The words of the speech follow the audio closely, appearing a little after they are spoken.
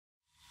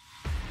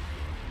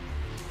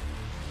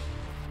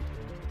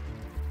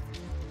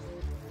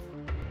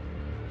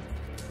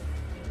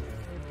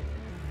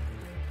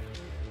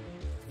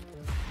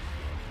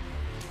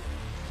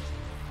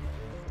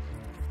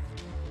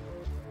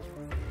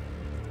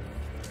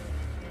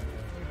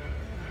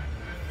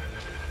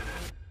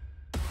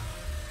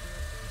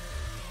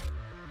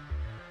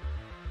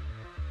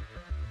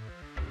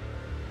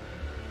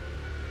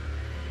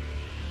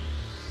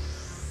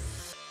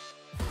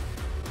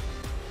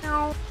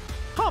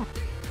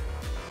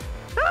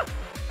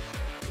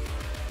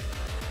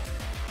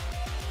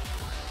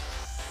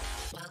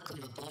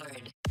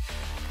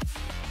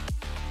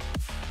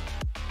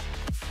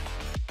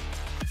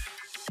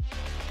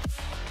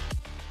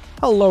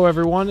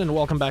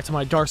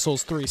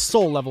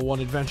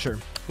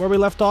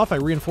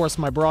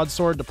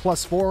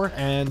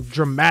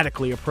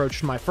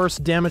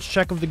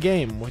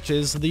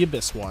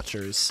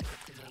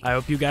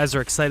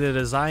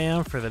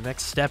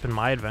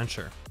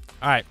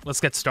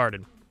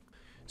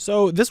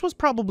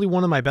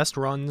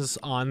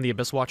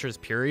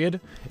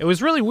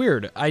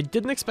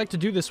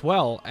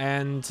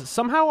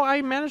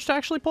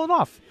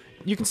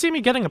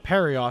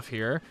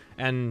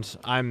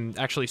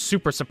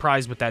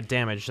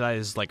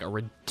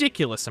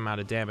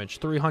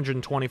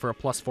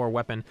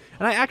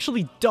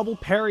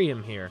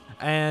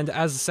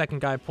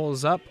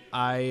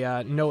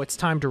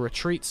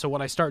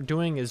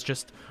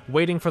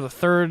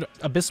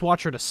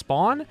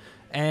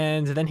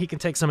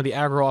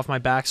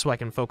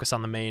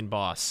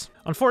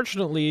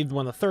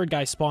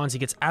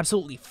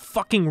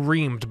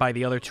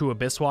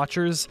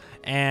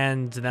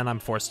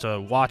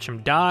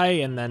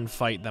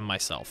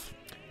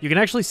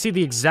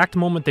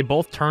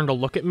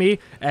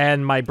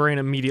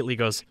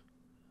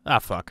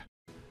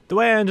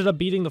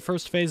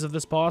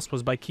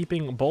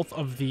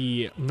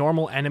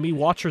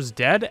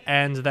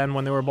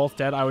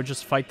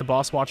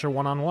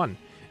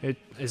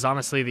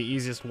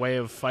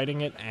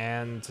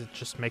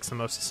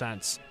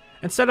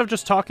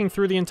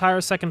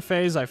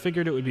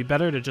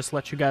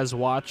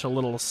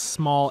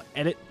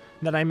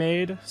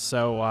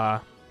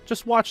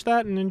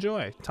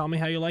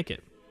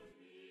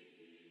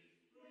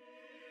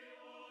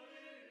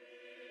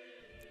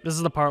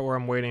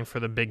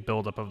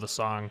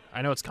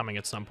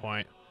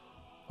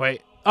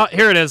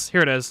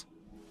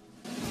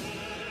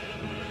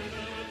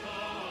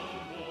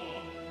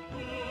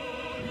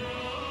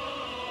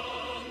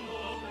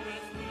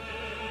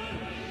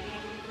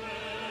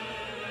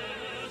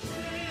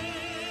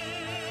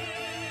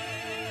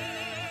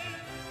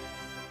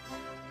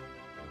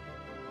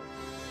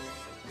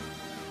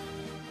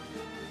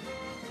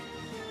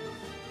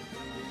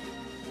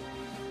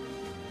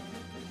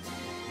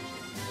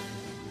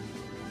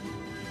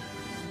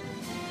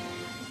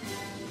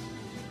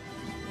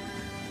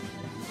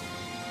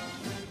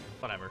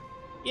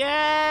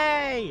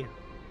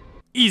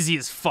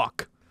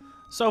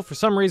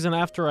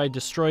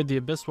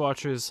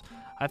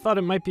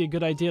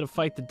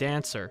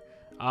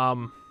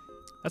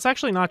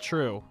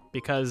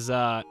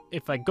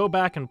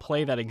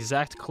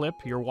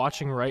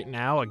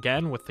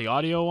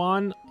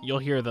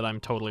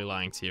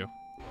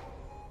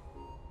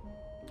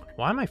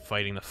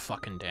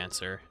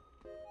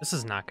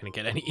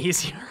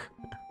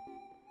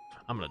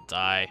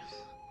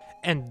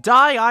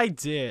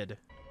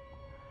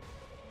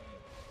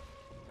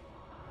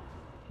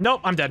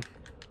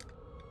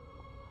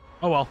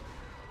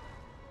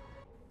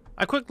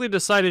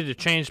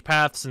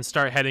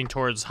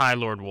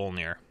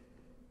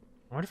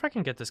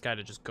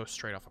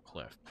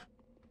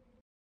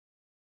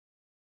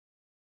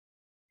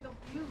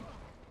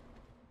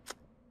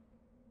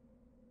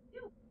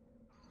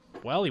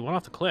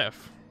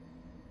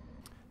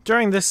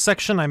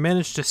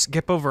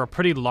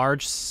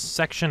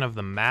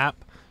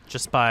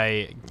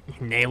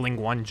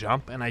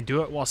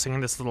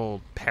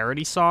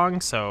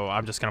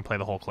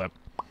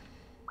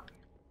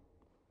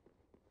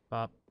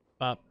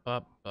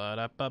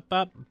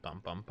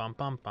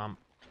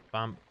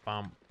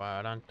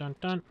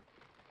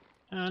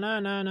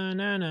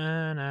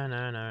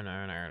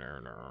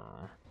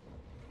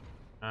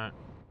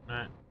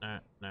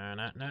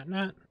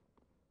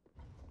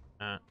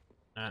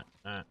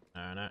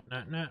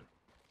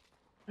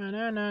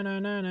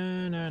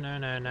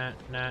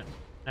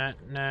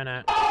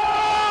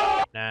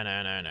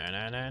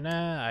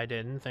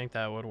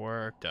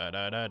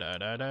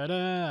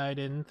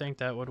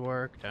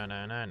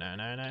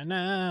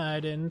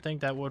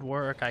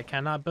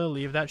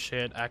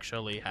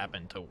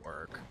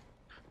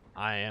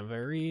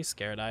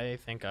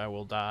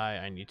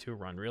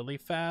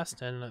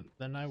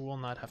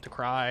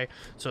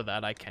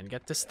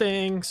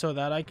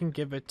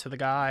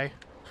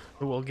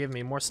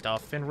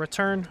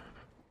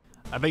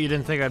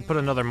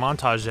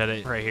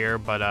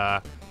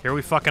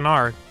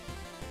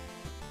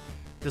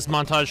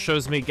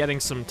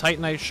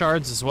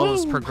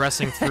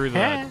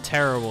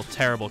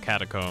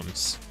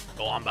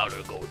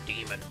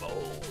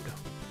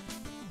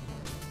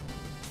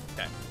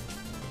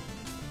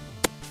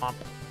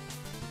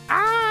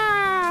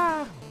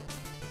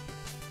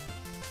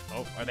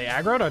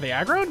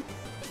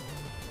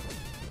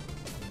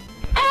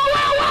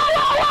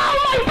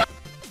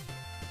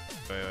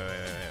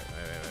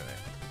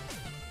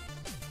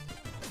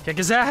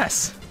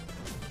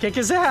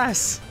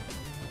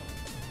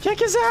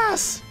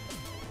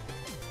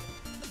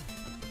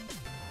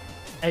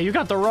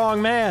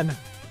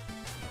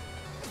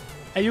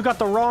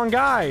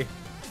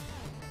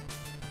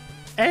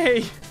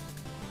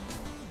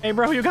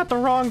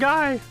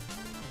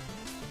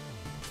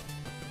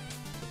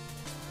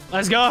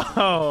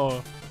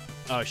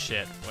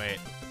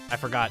I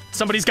forgot.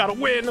 Somebody's gotta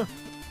win!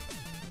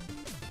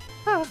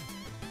 Ah.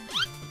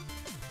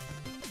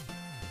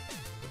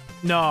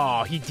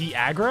 No, he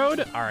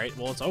de-aggroed? Alright,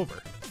 well, it's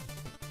over.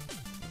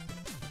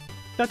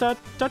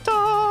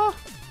 Da-da-da-da!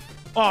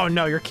 Oh,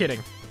 no, you're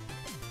kidding.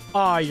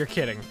 Oh, you're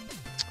kidding.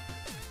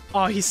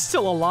 Oh, he's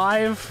still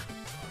alive?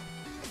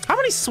 How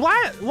many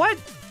swat? What?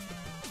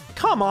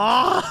 Come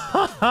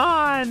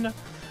on!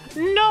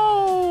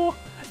 No!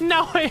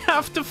 Now I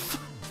have to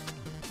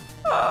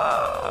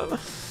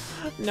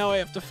now I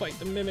have to fight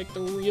the Mimic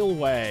the real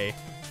way.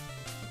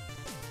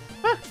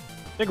 Ah,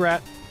 big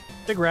rat.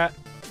 Big rat.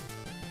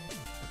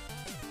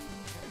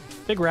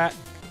 Big rat.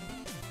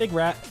 Big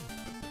rat.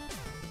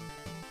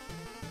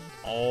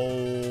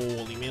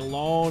 Oh, leave me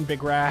alone,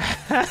 big rat.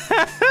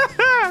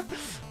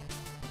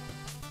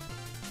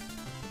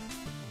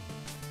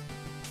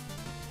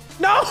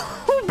 No!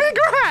 Big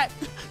rat!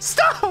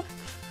 Stop!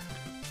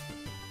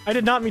 I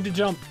did not mean to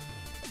jump.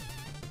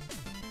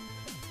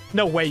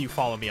 No way you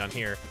follow me on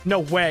here. No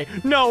way.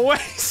 No way.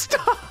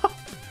 Stop!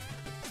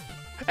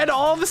 And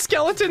all the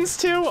skeletons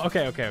too?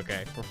 Okay, okay,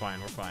 okay. We're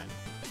fine, we're fine.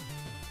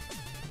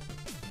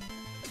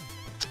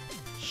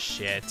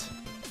 Shit.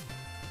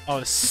 Oh,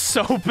 this is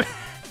so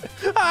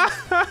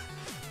bad.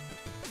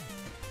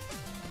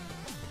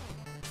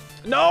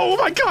 No, oh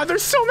my god,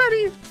 there's so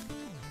many!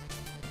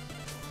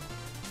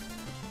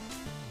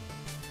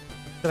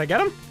 Did I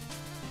get him?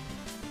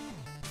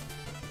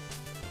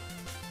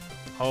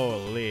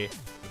 Holy.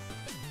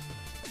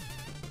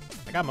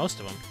 I got most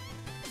of them.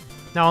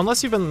 Now,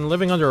 unless you've been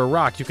living under a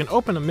rock, you can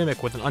open a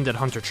Mimic with an Undead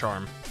Hunter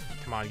charm.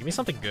 Come on, give me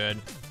something good.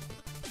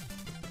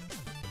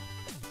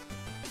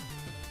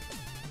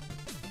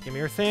 Give me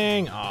your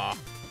thing. Aw.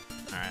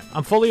 Alright.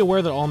 I'm fully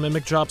aware that all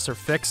Mimic drops are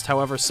fixed,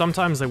 however,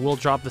 sometimes they will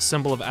drop the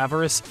symbol of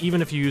Avarice,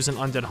 even if you use an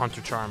Undead Hunter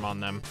charm on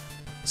them.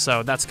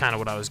 So that's kind of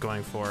what I was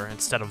going for,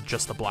 instead of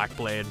just the Black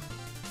Blade.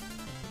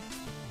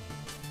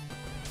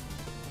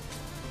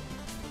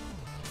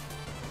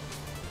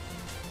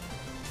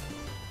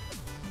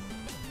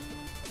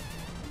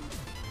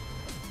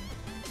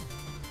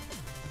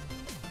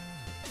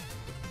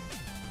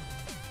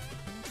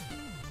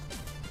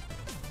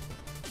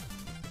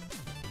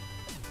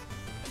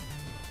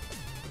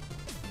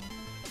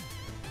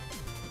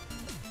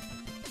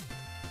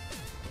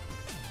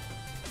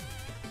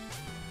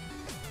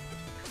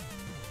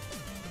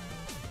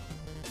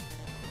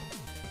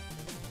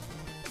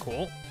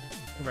 Cool.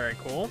 Very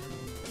cool.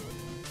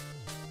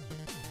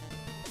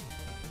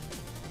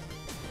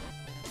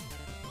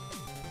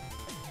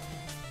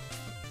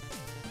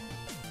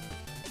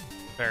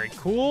 Very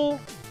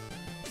cool.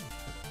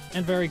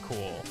 And very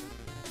cool.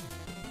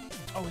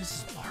 Oh,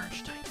 this is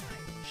large Titanite.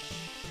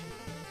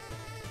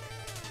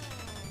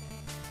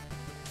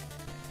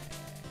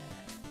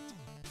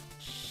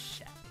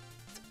 Shit.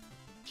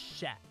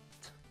 Shit.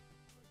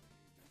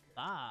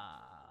 Fuck.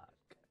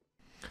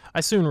 I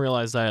soon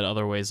realized I had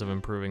other ways of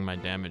improving my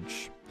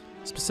damage,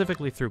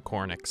 specifically through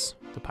Cornix,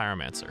 the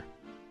Pyromancer.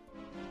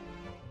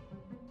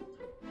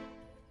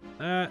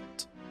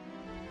 That.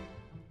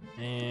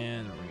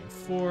 And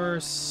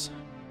reinforce.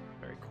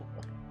 Very cool.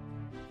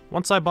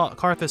 Once I bought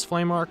Karthus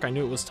Flame Arc, I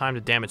knew it was time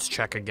to damage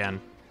check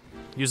again,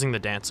 using the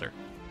Dancer.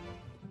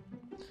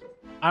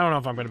 I don't know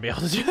if I'm going to be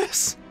able to do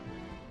this.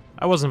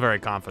 I wasn't very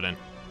confident.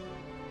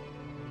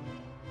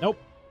 Nope.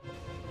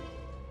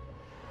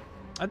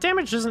 That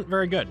damage isn't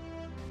very good.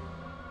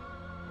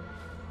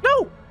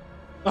 No!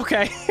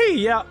 Okay,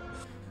 yeah.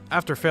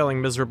 After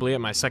failing miserably at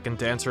my second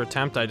Dancer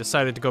attempt, I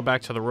decided to go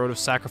back to the Road of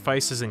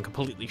Sacrifices and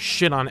completely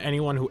shit on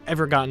anyone who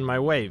ever got in my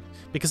way,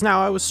 because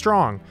now I was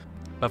strong.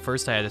 But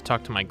first I had to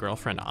talk to my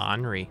girlfriend,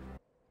 Henri.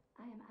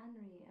 I am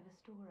Henri of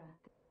Astora.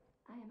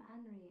 I am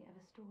Henri of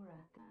Astora.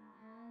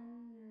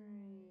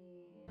 Henri.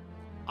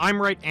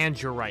 I'm right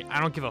and you're right. I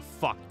don't give a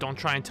fuck. Don't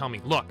try and tell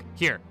me. Look,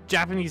 here,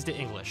 Japanese to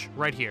English,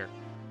 right here.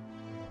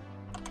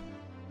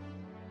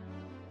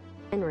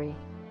 Henri.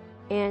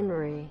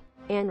 Henri.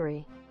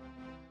 Henri.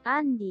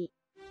 Andy.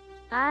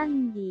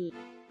 Andy.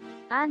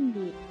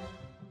 Andy.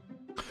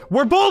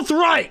 We're both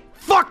right!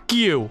 Fuck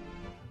you!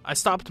 I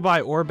stopped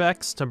by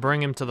Orbex to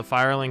bring him to the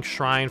Firelink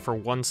Shrine for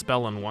one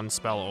spell and one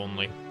spell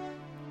only.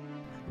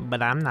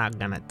 But I'm not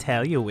gonna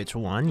tell you which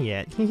one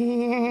yet.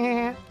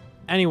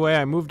 Anyway,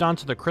 I moved on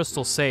to the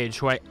Crystal Sage,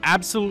 who I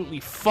absolutely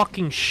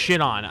fucking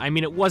shit on. I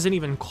mean, it wasn't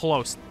even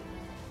close.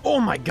 Oh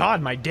my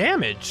god, my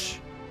damage!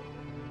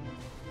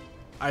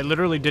 I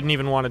literally didn't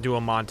even want to do a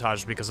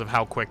montage because of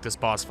how quick this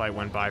boss fight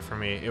went by for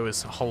me. It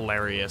was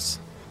hilarious.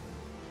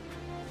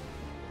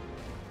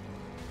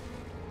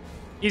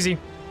 Easy.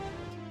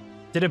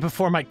 Did it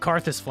before my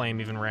Karthus Flame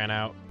even ran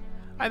out.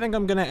 I think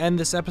I'm gonna end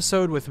this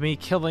episode with me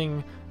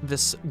killing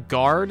this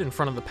guard in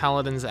front of the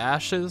Paladin's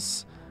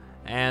Ashes,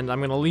 and I'm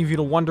gonna leave you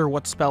to wonder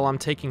what spell I'm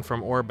taking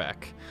from Orbeck.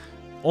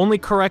 Only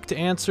correct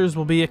answers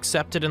will be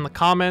accepted in the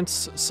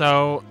comments,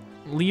 so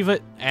leave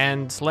it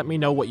and let me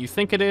know what you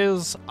think it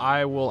is.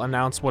 I will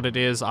announce what it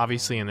is,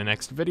 obviously, in the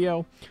next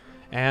video,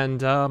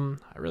 and I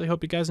really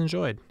hope you guys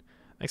enjoyed.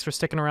 Thanks for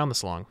sticking around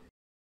this long.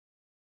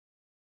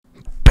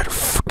 Better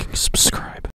fucking subscribe.